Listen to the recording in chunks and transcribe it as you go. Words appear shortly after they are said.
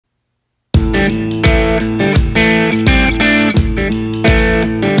Hey,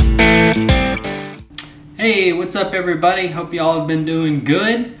 what's up everybody? Hope y'all have been doing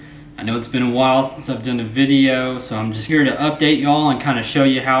good. I know it's been a while since I've done a video, so I'm just here to update y'all and kind of show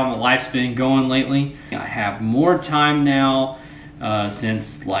you how my life's been going lately. I have more time now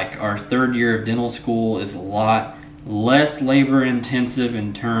since like our third year of dental school is a lot less labor intensive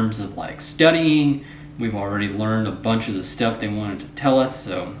in terms of like studying. We've already learned a bunch of the stuff they wanted to tell us,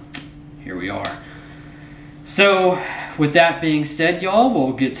 so here we are. So with that being said, y'all,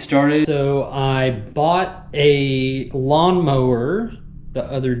 we'll get started. So I bought a lawnmower the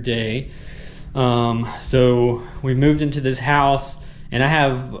other day. So we moved into this house and I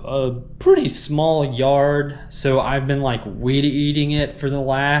have a pretty small yard, so I've been like weed eating it for the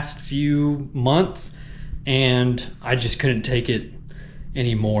last few months and I just couldn't take it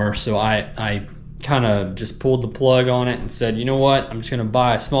anymore. So I kind of just pulled the plug on it and said, you know what, I'm just gonna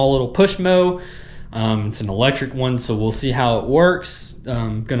buy a small little push mow. It's an electric one, so we'll see how it works.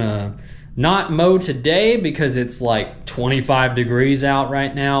 I'm gonna not mow today because it's like 25 degrees out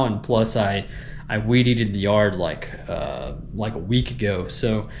right now, and plus I weed eated the yard like a week ago.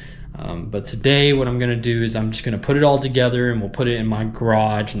 So but today what I'm gonna do is I'm just gonna put it all together and we'll put it in my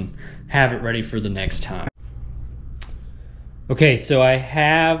garage and have it ready for the next time. Okay, so I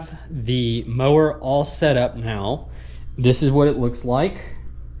have the mower all set up now. This is what it looks like.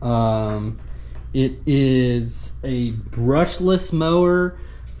 It is a brushless mower,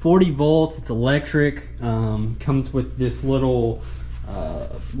 40 volts, it's electric, comes with this little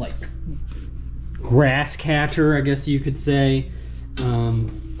like grass catcher, I guess you could say.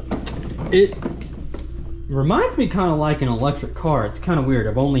 It reminds me kind of like an electric car. It's kind of weird.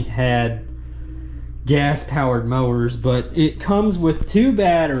 I've only had gas powered mowers, but it comes with two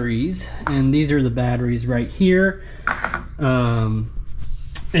batteries, and these are the batteries right here.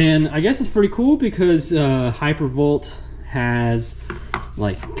 And I guess it's pretty cool because Hypervolt has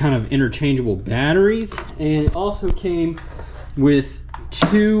like kind of interchangeable batteries, and it also came with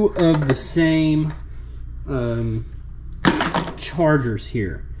two of the same chargers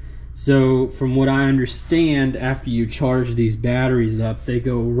here. So from what I understand, after you charge these batteries up, they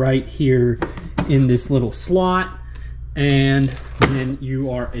go right here in this little slot, and then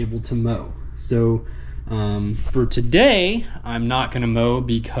you are able to mow. So for today, I'm not gonna mow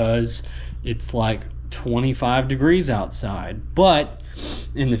because it's like 25 degrees outside, but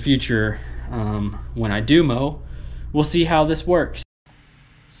in the future, when I do mow, we'll see how this works.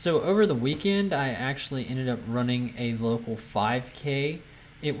 So over the weekend, I actually ended up running a local 5K.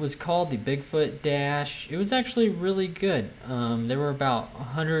 It was called the Bigfoot Dash. It was actually really good. There were about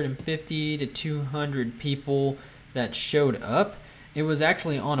 150 to 200 people that showed up. It was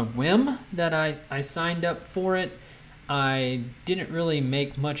actually on a whim that I signed up for it. I didn't really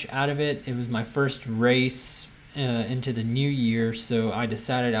make much out of it. It was my first race into the new year, so I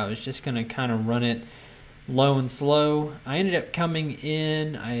decided I was just gonna kind of run it low and slow. I ended up coming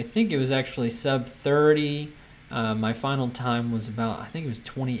in, I think it was actually sub 30. My final time was about, I think it was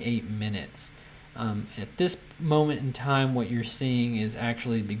 28 minutes. At this moment in time, what you're seeing is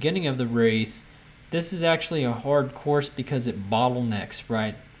actually the beginning of the race. This is actually a hard course because it bottlenecks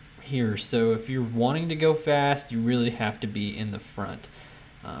right here. So if you're wanting to go fast, you really have to be in the front.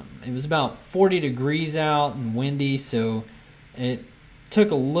 It was about 40 degrees out and windy, so it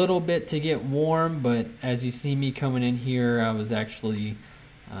took a little bit to get warm, but as you see me coming in here, I was actually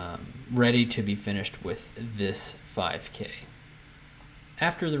ready to be finished with this 5K.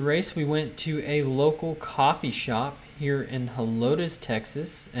 After the race, we went to a local coffee shop here in Helotes,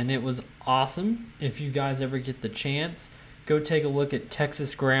 Texas, and it was awesome. If you guys ever get the chance, go take a look at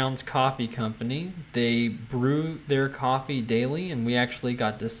Texas Grounds Coffee Company. They brew their coffee daily, and we actually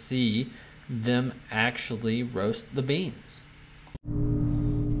got to see them actually roast the beans.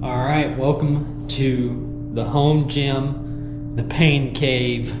 All right, welcome to the home gym, the pain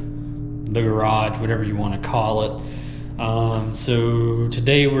cave, the garage, whatever you want to call it. So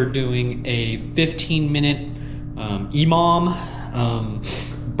today we're doing a 15-minute EMOM,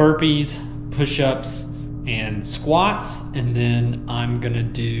 burpees, push-ups, and squats, and then I'm gonna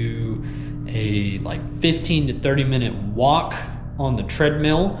do a like 15 to 30-minute walk on the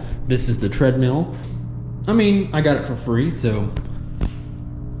treadmill. This is the treadmill. I mean, I got it for free, so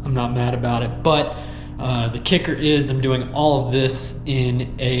I'm not mad about it, but the kicker is I'm doing all of this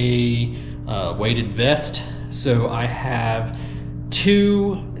in a weighted vest. So I have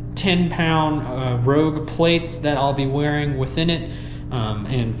two 10-pound Rogue plates that I'll be wearing within it,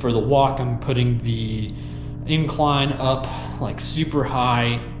 and for the walk I'm putting the incline up like super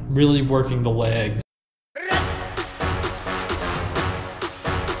high, really working the legs.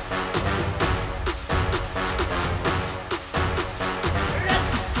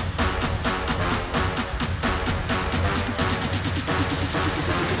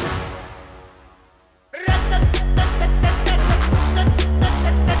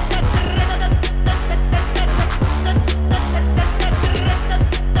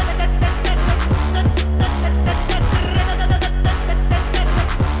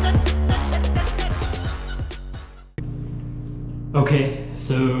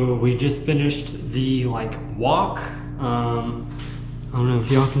 so we just finished the walk. I don't know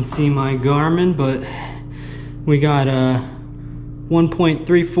if y'all can see my Garmin, but we got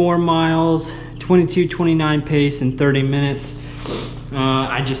 1.34 miles, 22:29 pace in 30 minutes.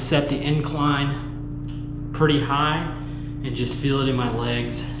 I just set the incline pretty high and just feel it in my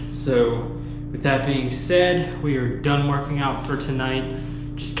legs. So with that being said, we are done working out for tonight.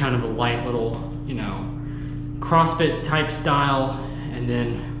 Just kind of a light little, CrossFit type style, and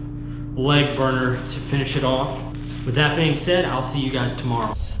then leg burner to finish it off. With that being said, I'll see you guys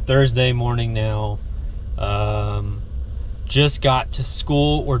tomorrow. It's Thursday morning now. Just got to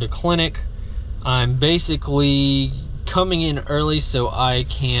school or to clinic. I'm basically coming in early so I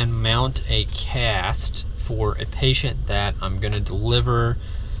can mount a cast for a patient that I'm going to deliver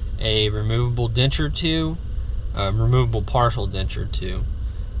a removable denture to, removable partial denture to.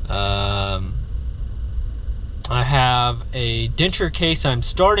 I have a denture case I'm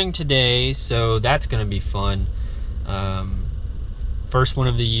starting today, so that's going to be fun. First one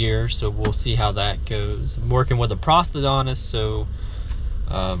of the year, so we'll see how that goes. I'm working with a prosthodontist, so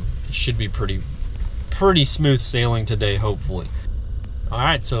it should be pretty smooth sailing today, hopefully. All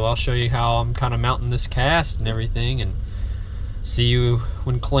right, so I'll show you how I'm kind of mounting this cast and everything, and see you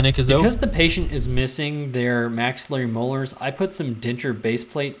when clinic is over. Because the patient is missing their maxillary molars, I put some denture base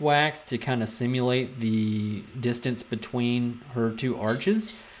plate wax to kind of simulate the distance between her two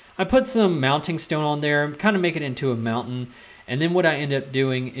arches. I put some mounting stone on there, kind of make it into a mountain, and then what I end up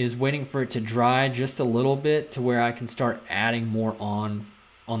doing is waiting for it to dry just a little bit to where I can start adding more on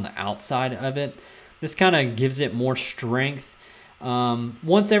the outside of it. This kind of gives it more strength.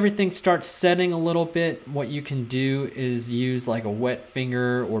 Once everything starts setting a little bit, what you can do is use like a wet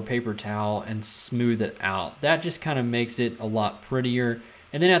finger or paper towel and smooth it out. That just kind of makes it a lot prettier.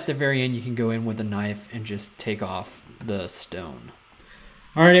 And then at the very end, you can go in with a knife and just take off the stone.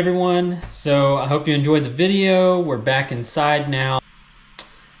 All right, everyone. So I hope you enjoyed the video. We're back inside now.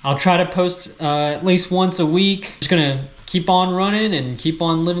 I'll try to post at least once a week. Just gonna keep on running and keep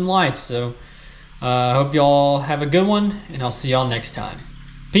on living life. So I hope y'all have a good one, and I'll see y'all next time.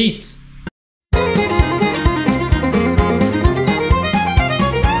 Peace.